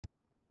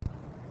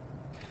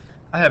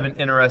I have an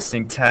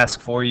interesting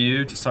task for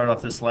you to start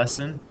off this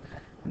lesson.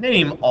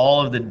 Name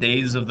all of the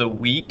days of the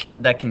week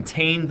that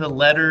contain the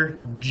letter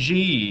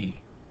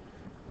G.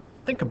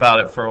 Think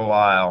about it for a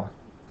while.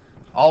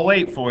 I'll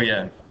wait for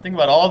you. Think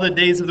about all the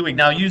days of the week.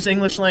 Now use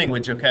English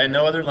language, okay?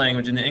 No other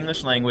language. In the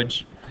English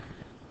language,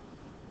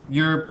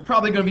 you're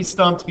probably going to be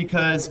stumped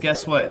because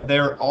guess what?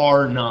 There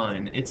are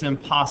none. It's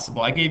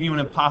impossible. I gave you an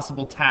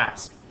impossible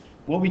task.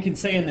 What we can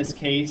say in this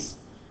case,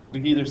 we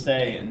can either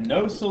say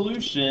no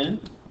solution.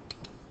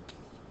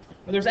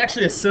 Well, there's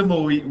actually a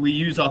symbol we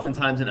use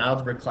oftentimes in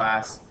algebra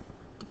class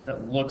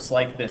that looks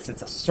like this.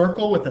 It's a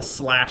circle with a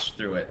slash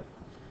through it.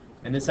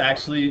 And this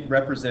actually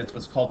represents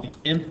what's called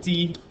the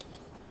empty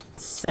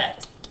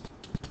set,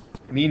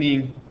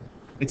 meaning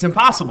it's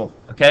impossible,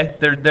 okay?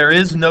 There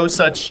is no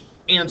such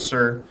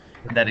answer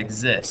that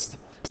exists,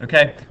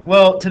 okay?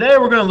 Well, today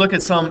we're going to look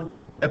at some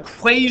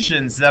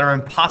equations that are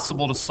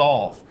impossible to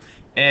solve.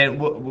 And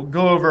we'll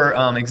go over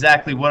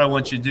exactly what I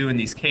want you to do in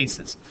these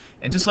cases.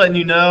 And just letting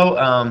you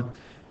know,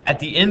 at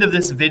the end of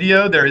this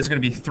video, there is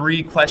going to be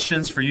 3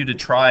 questions for you to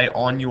try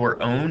on your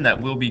own that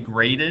will be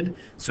graded.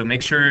 So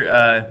make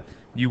sure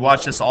you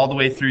watch this all the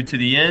way through to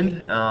the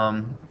end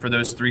for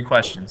those 3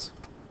 questions.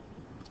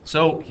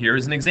 So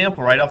here's an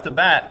example right off the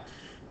bat.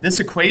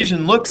 This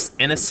equation looks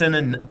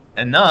innocent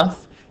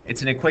enough.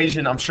 It's an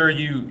equation, I'm sure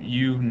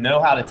you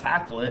know how to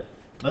tackle it.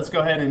 Let's go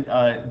ahead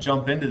and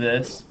jump into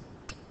this.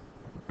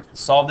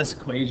 Solve this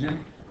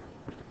equation.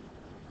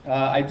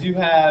 I do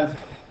have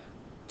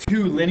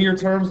 2 linear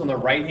terms on the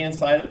right-hand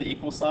side of the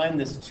equal sign.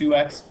 This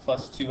 2x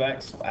plus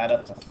 2x will add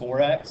up to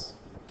 4x.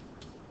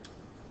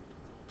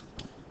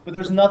 But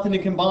there's nothing to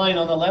combine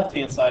on the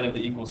left-hand side of the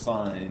equal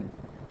sign.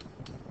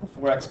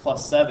 4x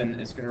plus 7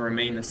 is going to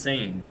remain the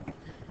same.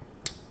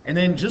 And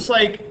then just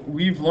like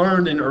we've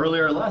learned in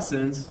earlier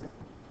lessons,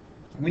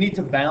 we need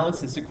to balance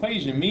this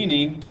equation,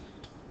 meaning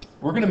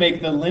we're going to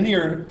make the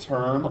linear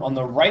term on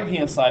the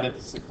right-hand side of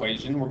this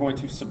equation. We're going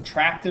to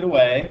subtract it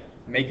away,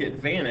 make it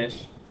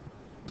vanish.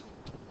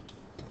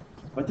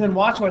 But then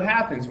watch what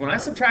happens. When I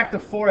subtract the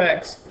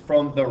 4x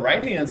from the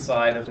right-hand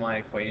side of my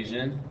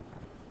equation,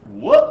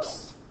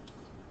 whoops!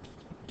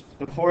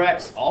 The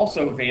 4x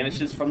also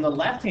vanishes from the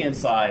left-hand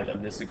side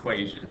of this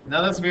equation.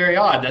 Now that's very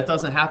odd. That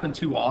doesn't happen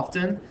too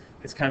often.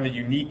 It's kind of a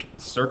unique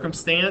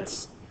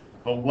circumstance.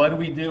 But what do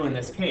we do in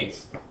this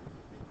case?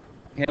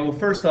 Okay, well,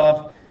 first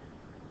off,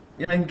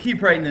 I can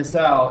keep writing this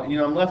out.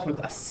 I'm left with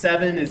a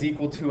 7 is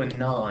equal to a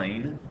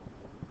 9.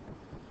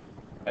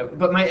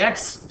 But my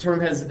x term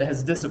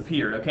has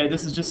disappeared, okay?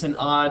 This is just an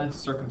odd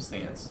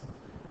circumstance.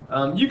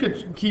 You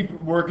could keep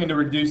working to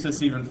reduce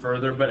this even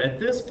further, but at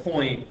this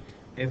point,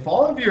 if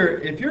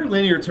your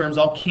linear terms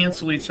all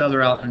cancel each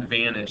other out and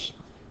vanish,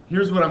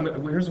 here's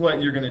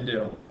what you're going to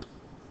do.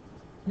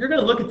 You're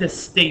going to look at this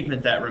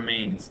statement that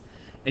remains,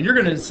 and you're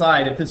going to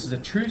decide if this is a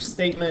true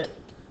statement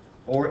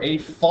or a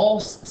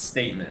false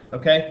statement,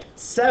 okay?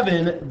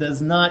 7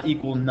 does not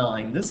equal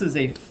 9. This is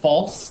a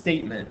false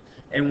statement.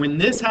 And when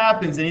this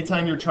happens,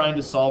 anytime you're trying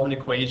to solve an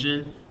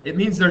equation, it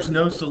means there's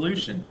no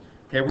solution.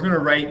 Okay, we're going to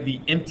write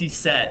the empty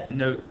set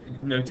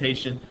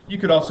notation. You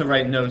could also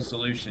write no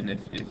solution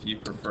if you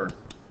prefer.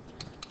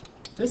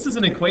 This is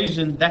an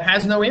equation that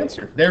has no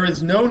answer. There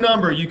is no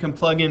number you can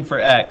plug in for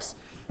x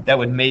that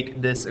would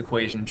make this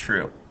equation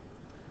true.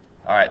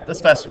 All right,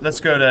 let's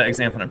go to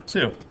example number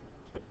 2.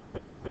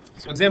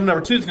 So example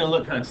number 2 is going to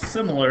look kind of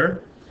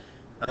similar.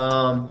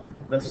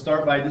 Let's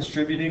start by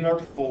distributing our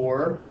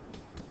 4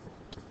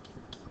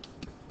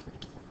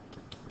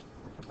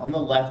 on the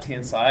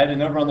left-hand side,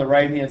 and over on the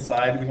right-hand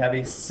side we have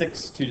a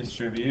 6 to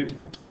distribute.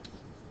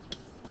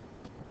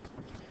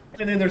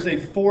 And then there's a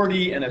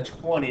 40 and a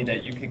 20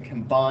 that you can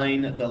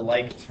combine the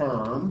like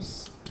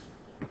terms.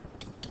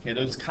 Okay,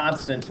 those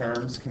constant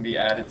terms can be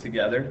added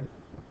together.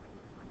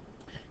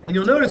 And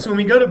you'll notice when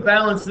we go to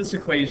balance this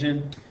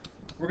equation,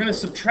 we're going to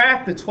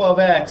subtract the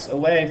 12x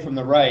away from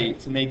the right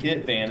to make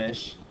it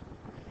vanish.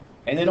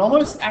 And then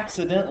almost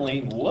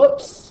accidentally,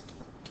 whoops,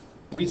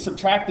 we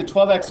subtract the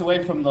 12x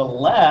away from the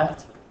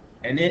left,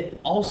 and it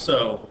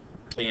also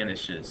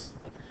vanishes.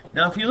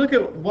 Now, if you look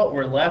at what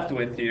we're left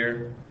with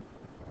here,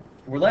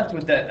 we're left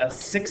with that a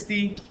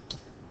 60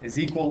 is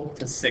equal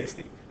to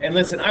 60. And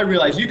listen, I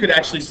realize you could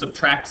actually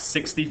subtract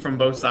 60 from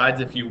both sides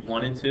if you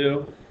wanted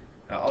to.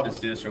 I'll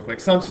just do this real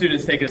quick. Some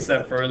students take it a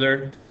step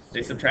further.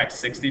 They subtract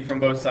 60 from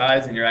both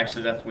sides, and you're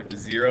actually left with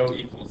 0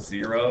 equals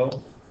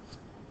 0.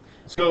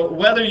 So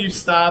whether you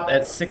stop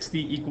at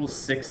 60 equals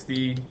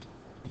 60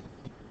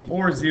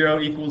 or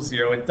 0 equals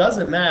 0, it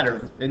doesn't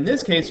matter. In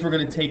this case, we're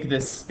going to take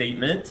this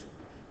statement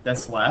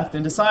that's left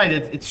and decide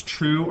if it's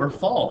true or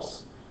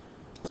false.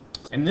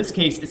 In this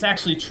case, it's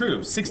actually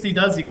true. 60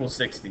 does equal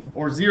 60,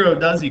 or 0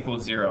 does equal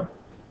 0.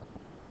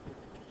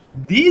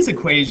 These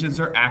equations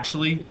are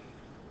actually,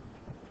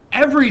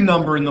 every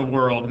number in the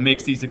world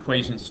makes these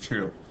equations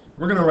true.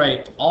 We're going to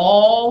write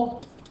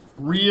all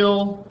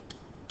real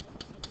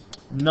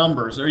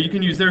numbers, or you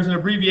can use, there's an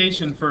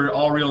abbreviation for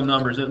all real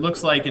numbers. It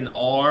looks like an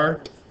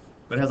R,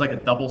 but it has like a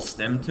double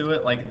stem to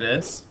it, like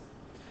this.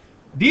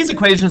 These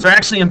equations are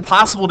actually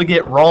impossible to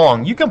get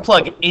wrong. You can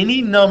plug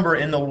any number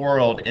in the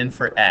world in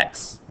for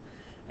x,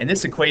 and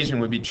this equation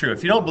would be true.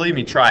 If you don't believe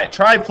me, try it.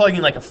 Try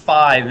plugging like a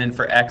 5 in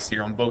for x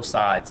here on both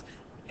sides,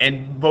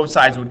 and both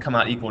sides would come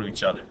out equal to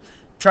each other.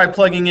 Try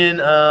plugging in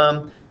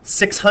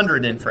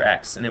 600 in for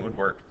x, and it would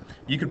work.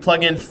 You could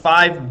plug in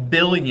 5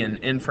 billion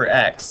in for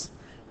x,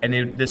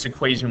 and this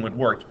equation would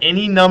work.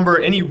 Any number,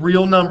 any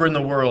real number in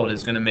the world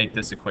is going to make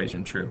this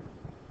equation true.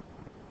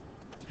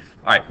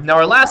 All right, now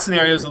our last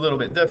scenario is a little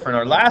bit different.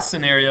 Our last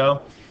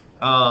scenario,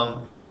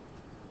 let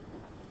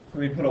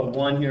me put a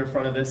 1 here in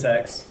front of this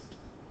x.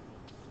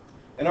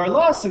 In our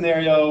last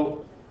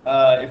scenario,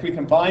 if we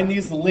combine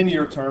these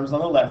linear terms on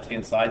the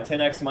left-hand side,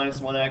 10x minus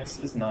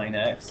 1x is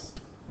 9x.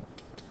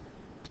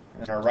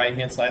 And our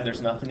right-hand side,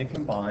 there's nothing to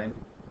combine.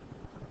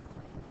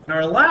 In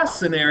our last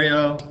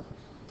scenario,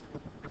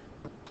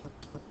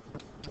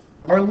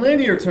 our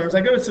linear terms,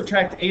 I go to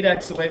subtract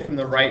 8x away from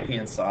the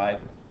right-hand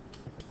side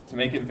to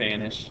make it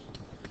vanish.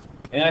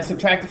 And I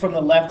subtract it from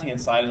the left-hand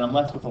side, and I'm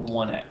left with a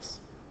 1x.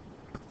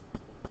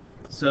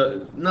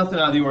 So nothing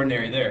out of the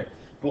ordinary there.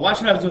 But watch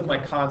what happens with my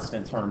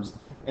constant terms.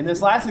 In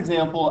this last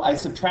example, I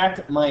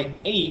subtract my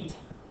 8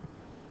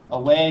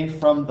 away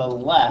from the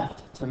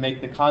left to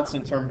make the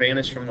constant term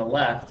vanish from the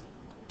left.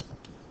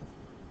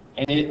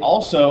 And it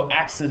also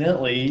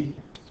accidentally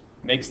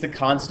makes the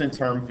constant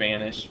term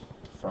vanish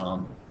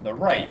from the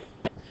right.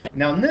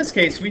 Now in this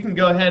case, we can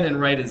go ahead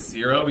and write a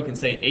 0. We can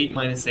say 8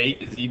 minus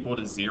 8 is equal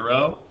to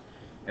 0.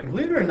 And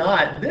believe it or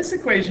not, this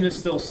equation is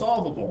still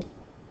solvable.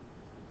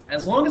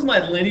 As long as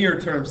my linear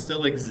term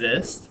still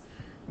exists,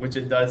 which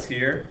it does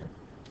here,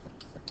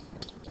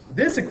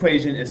 this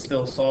equation is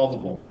still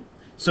solvable.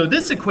 So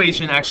this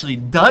equation actually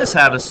does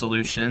have a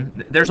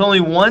solution. There's only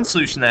one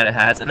solution that it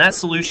has, and that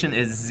solution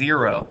is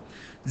 0.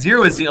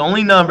 0 is the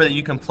only number that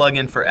you can plug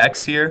in for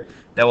x here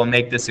that will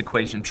make this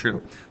equation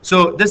true.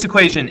 So this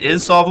equation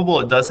is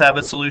solvable. It does have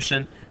a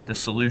solution. The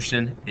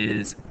solution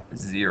is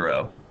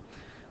 0.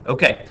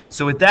 Okay,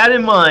 so with that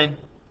in mind,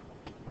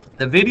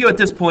 the video at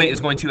this point is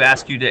going to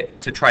ask you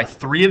to try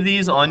 3 of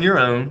these on your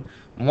own.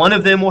 One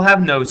of them will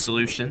have no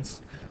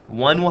solutions.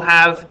 One will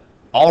have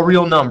all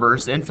real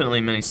numbers, infinitely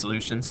many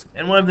solutions,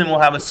 and one of them will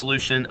have a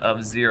solution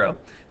of 0.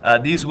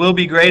 These will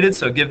be graded,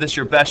 so give this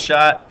your best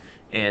shot,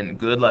 and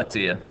good luck to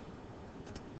you.